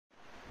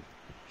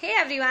Hey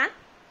everyone,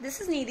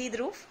 this is Nidhi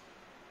Dhruv.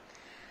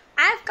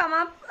 I have come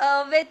up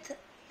with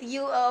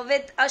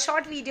a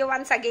short video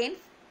once again,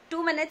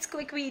 2 minutes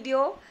quick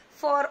video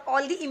for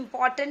all the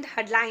important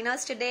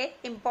headliners today,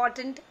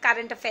 important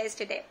current affairs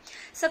today.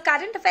 So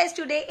current affairs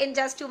today in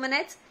just 2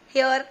 minutes.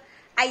 Here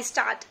I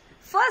start.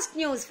 First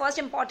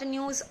important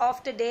news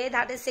of today,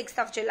 that is 6th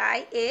of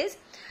July, is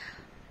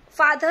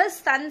father's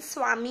son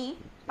Swami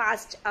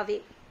passed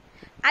away.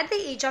 At the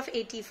age of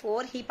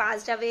 84, he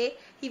passed away.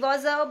 He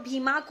was a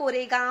Bhima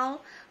Koregaon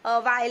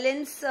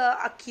violence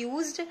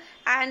accused,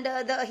 and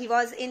he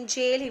was in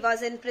jail, he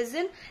was in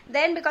prison.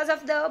 Then because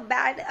of the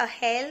bad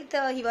health,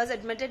 he was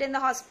admitted in the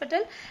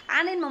hospital,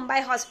 and in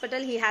Mumbai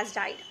hospital he has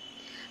died.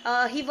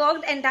 He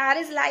worked entire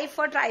his life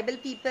for tribal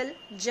people,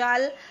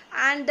 Jal,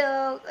 and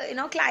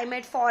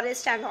climate,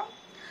 forest and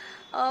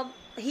all.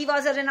 He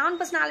was a renowned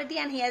personality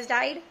and he has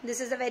died. This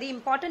is a very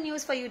important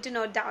news for you to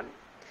note down.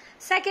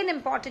 Second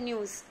important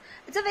news.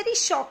 It's a very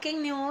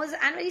shocking news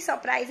and very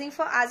surprising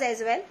for us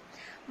as well.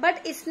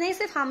 But इसने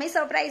सिर्फ हमें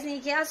surprise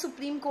नहीं किया,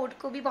 Supreme Court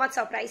को भी बहुत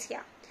surprise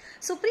किया.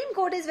 Supreme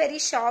Court is very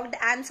shocked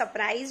and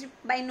surprised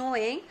by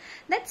knowing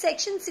that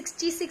Section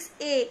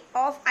 66A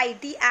of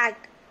IT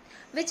Act,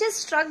 which is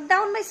struck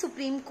down by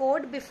Supreme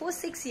Court before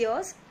 6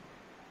 years,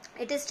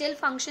 it is still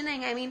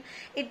functioning. I mean,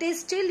 it is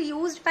still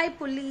used by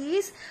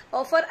police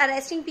for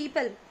arresting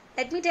people.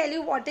 Let me tell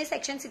you what is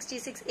Section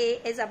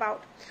 66A is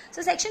about.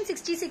 So Section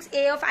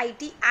 66A of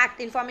IT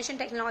Act, Information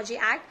Technology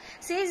Act,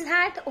 says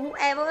that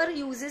whoever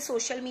uses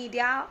social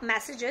media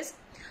messages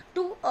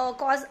to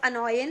cause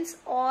annoyance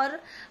or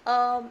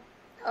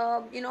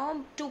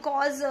to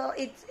cause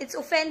it's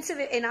offensive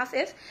enough,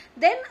 if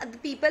then the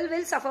people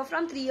will suffer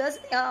from 3 years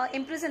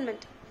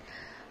imprisonment.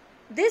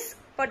 This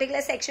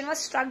particular section was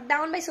struck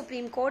down by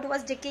Supreme Court,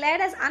 was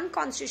declared as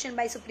unconstitutional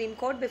by Supreme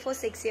Court before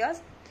 6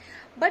 years.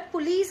 But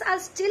police are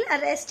still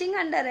arresting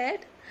under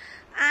it,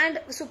 and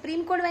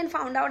Supreme Court, when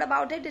found out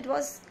about it, it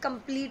was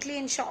completely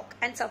in shock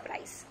and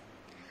surprise.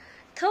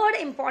 Third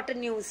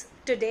important news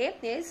today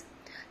is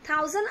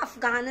 1,000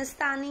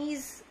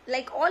 Afghanistanis,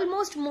 like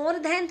almost more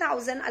than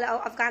 1,000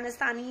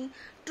 Afghanistani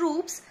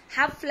troops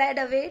have fled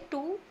away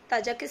to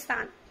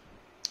Tajikistan.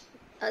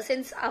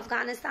 Since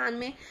Afghanistan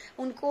में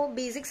उनको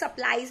basic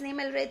supplies नहीं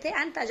मिल रहे थे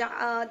and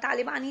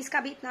तालिबानीज का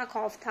भी इतना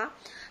खौफ था,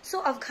 सो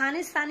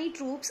अफगानिस्तानी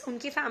ट्रूप्स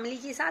उनकी फैमिली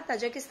के साथ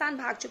तजाकिस्तान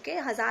भाग चुके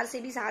हैं, 1000 से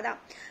भी ज़्यादा.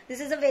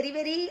 This is a very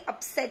very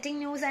upsetting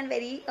news and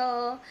very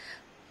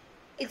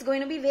it's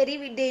going to be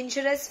very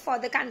dangerous for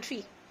the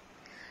country.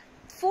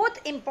 Fourth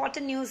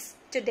important news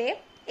today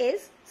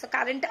is, so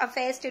current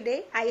affairs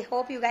today, I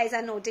hope you guys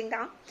are noting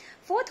down.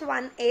 Fourth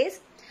one is,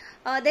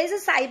 there is a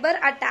cyber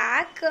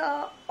attack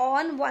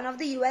on one of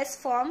the US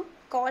firm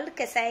called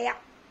Kaseya,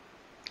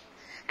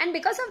 and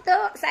because of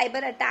the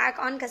cyber attack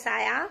on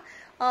Kaseya,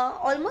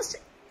 almost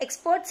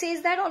expert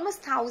says that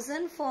almost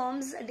 1,000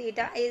 firms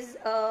data is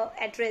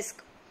at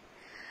risk,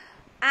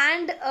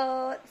 and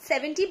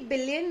 $70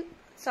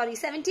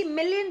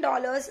 million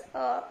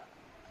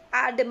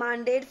are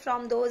demanded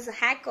from those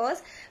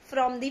hackers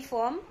from the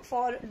firm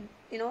for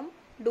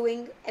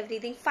doing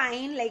everything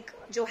fine, like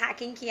जो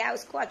hacking किया है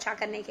उसको अच्छा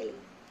करने के लिए.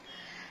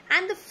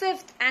 And the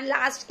fifth and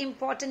last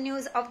important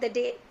news of the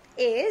day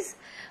is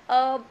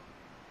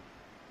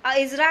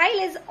Israel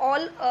is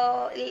all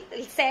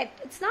set.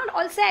 It's not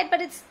all set,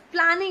 but it's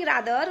planning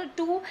rather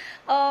to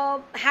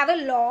have a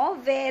law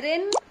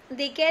wherein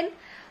they can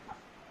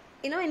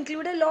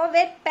include a law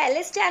where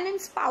Palestinian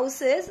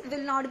spouses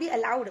will not be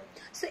allowed.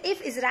 So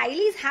if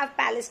Israelis have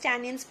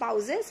Palestinian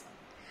spouses,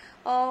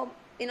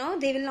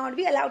 they will not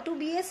be allowed to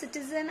be a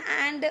citizen,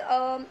 and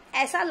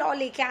ऐसा law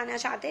लेके आना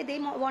चाहते. They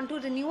want to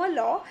renew a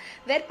law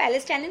where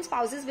Palestinian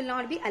spouses will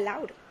not be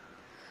allowed.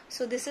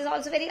 So this is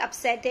also very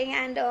upsetting,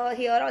 and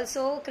here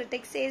also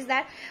critics says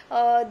that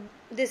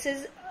this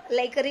is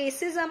like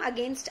racism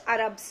against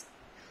Arabs.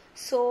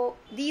 So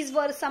these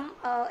were some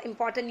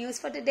important news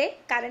for today,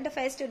 current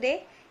affairs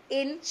today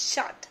in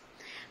short.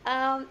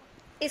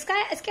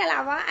 इसके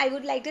अलावा I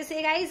would like to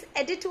say guys,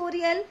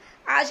 editorial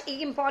आज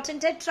एक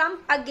important है. Trump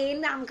again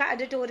नाम का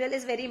editorial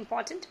is very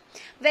important,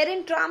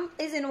 wherein Trump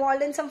is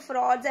involved in some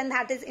frauds, and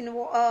that is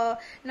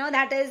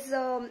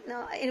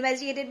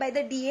investigated by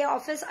the DA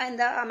office in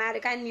the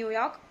America in New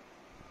York.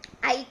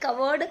 I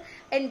covered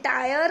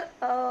entire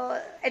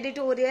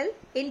editorial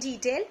in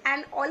detail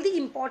and all the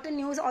important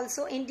news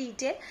also in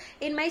detail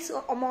in my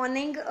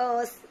morning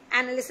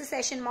analysis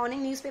session,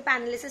 morning newspaper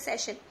analysis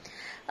session.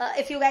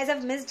 If you guys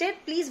have missed it,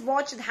 please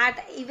watch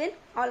that even.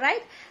 All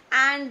right,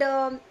 and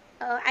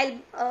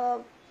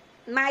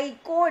my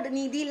code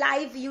Nidhi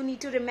Live you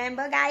need to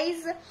remember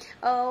guys,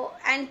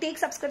 and take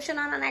subscription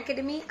on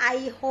Unacademy.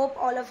 I hope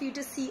all of you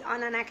to see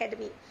on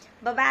Unacademy.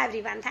 Bye bye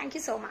everyone. Thank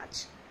you so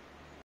much.